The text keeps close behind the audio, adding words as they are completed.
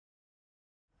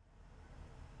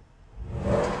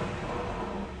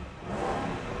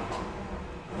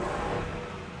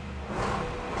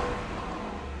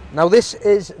Now this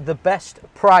is the best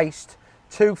priced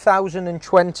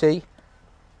 2020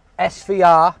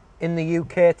 SVR in the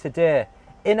UK today,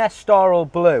 in Estoril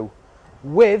Blue,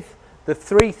 with the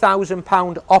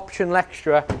 £3,000 optional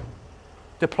extra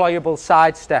deployable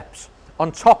side steps.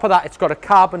 On top of that, it's got a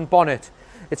carbon bonnet,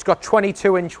 it's got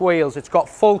 22-inch wheels, it's got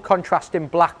full contrasting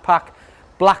black pack,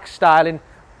 black styling,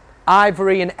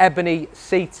 ivory and ebony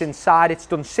seats inside. It's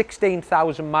done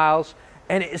 16,000 miles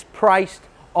and it is priced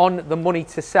on the money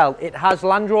to sell. It has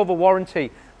Land Rover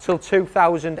warranty till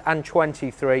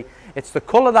 2023. It's the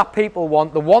colour that people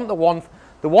want. They want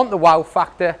the wow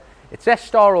factor. It's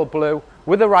Estoril Blue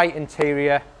with the right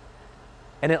interior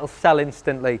and it'll sell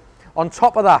instantly. On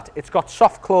top of that, it's got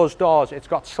soft closed doors, it's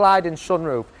got sliding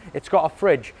sunroof, it's got a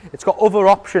fridge, it's got other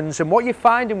options. And what you're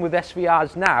finding with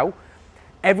SVRs now,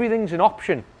 everything's an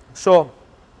option. So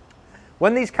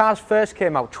when these cars first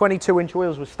came out, 22-inch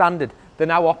wheels were standard. They're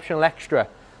now optional extra.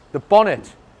 The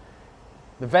bonnet,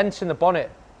 the vents in the bonnet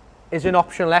is an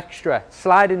optional extra.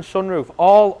 Sliding sunroof,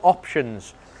 all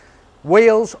options.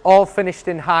 Wheels, all finished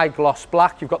in high gloss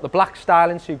black. You've got the black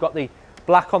styling, so you've got the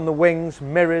black on the wings,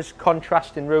 mirrors,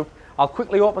 contrasting roof. I'll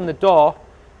quickly open the door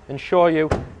and show you.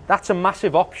 That's a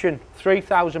massive option.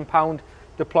 £3,000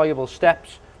 deployable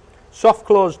steps. Soft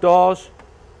closed doors.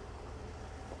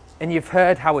 And you've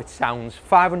heard how it sounds.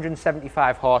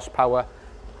 575 horsepower,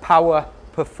 power,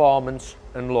 performance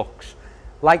and looks.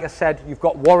 Like I said, you've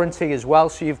got warranty as well,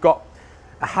 so you've got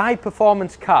a high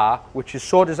performance car which is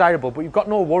so desirable, but you've got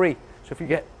no worry. So if you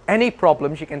get any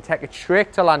problems, you can take it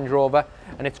straight to Land Rover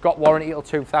and it's got warranty till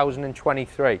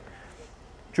 2023.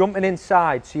 Jumping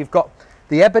inside, so you've got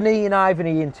the ebony and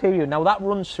ivory interior. Now that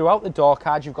runs throughout the door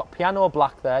cards. You've got piano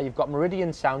black there, you've got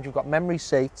Meridian sound, you've got memory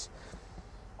seats.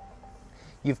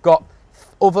 You've got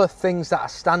other things that are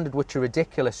standard which are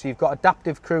ridiculous. So you've got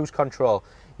adaptive cruise control,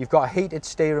 you've got a heated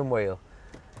steering wheel.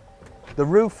 The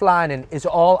roof lining is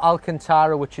all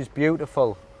Alcantara, which is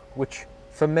beautiful, which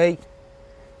for me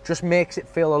just makes it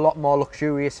feel a lot more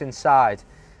luxurious inside.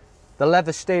 The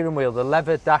leather steering wheel, the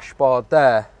leather dashboard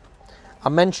there. I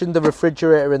mentioned the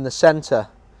refrigerator in the centre,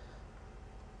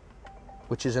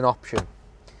 which is an option.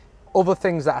 Other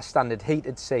things that are standard: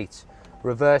 heated seats,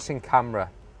 reversing camera.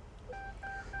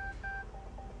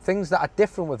 Things that are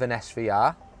different with an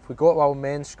SVR, if we go to our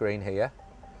main screen here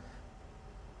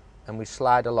and we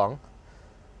slide along,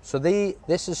 so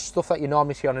this is stuff that you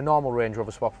normally see on a normal Range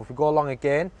Rover swap. If we go along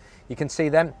again, you can see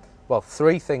them, well,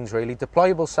 three things really: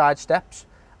 deployable side steps,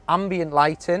 ambient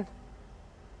lighting.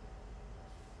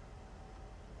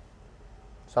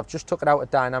 So I've just took it out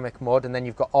of dynamic mode, and then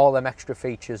you've got all them extra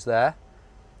features there.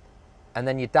 And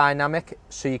then your dynamic,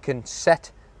 so you can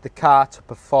set the car to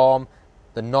perform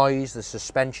the noise, the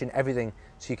suspension, everything.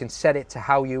 So you can set it to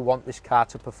how you want this car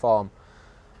to perform.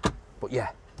 But yeah,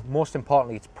 most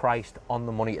importantly, it's priced on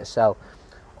the money to sell.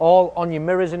 All on your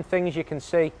mirrors and things, you can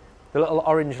see the little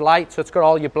orange light. So it's got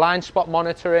all your blind spot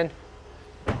monitoring.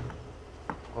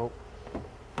 Oh,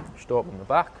 just open the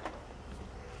back.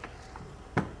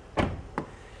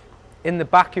 In the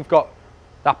back, you've got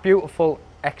that beautiful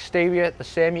exterior, the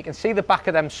same. You can see the back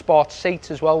of them sports seats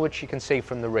as well, which you can see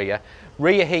from the rear.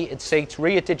 Rear heated seats,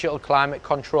 rear digital climate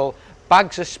control,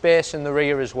 bags of space in the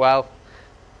rear as well.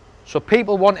 So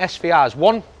people want SVRs,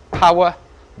 one, power,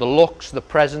 the looks, the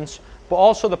presence, but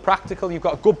also the practical. You've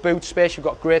got good boot space, you've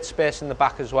got great space in the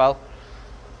back as well.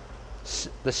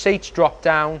 The seats drop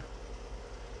down.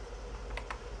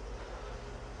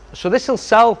 So this will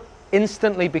sell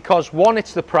instantly because one,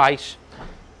 it's the price,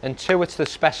 and two, it's the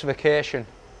specification.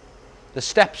 The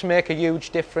steps make a huge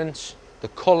difference, the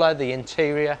colour, the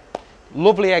interior.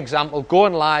 Lovely example,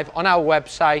 going live on our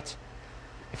website.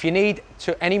 If you need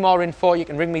any more info, you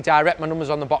can ring me direct. My number's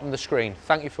on the bottom of the screen.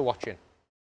 Thank you for watching.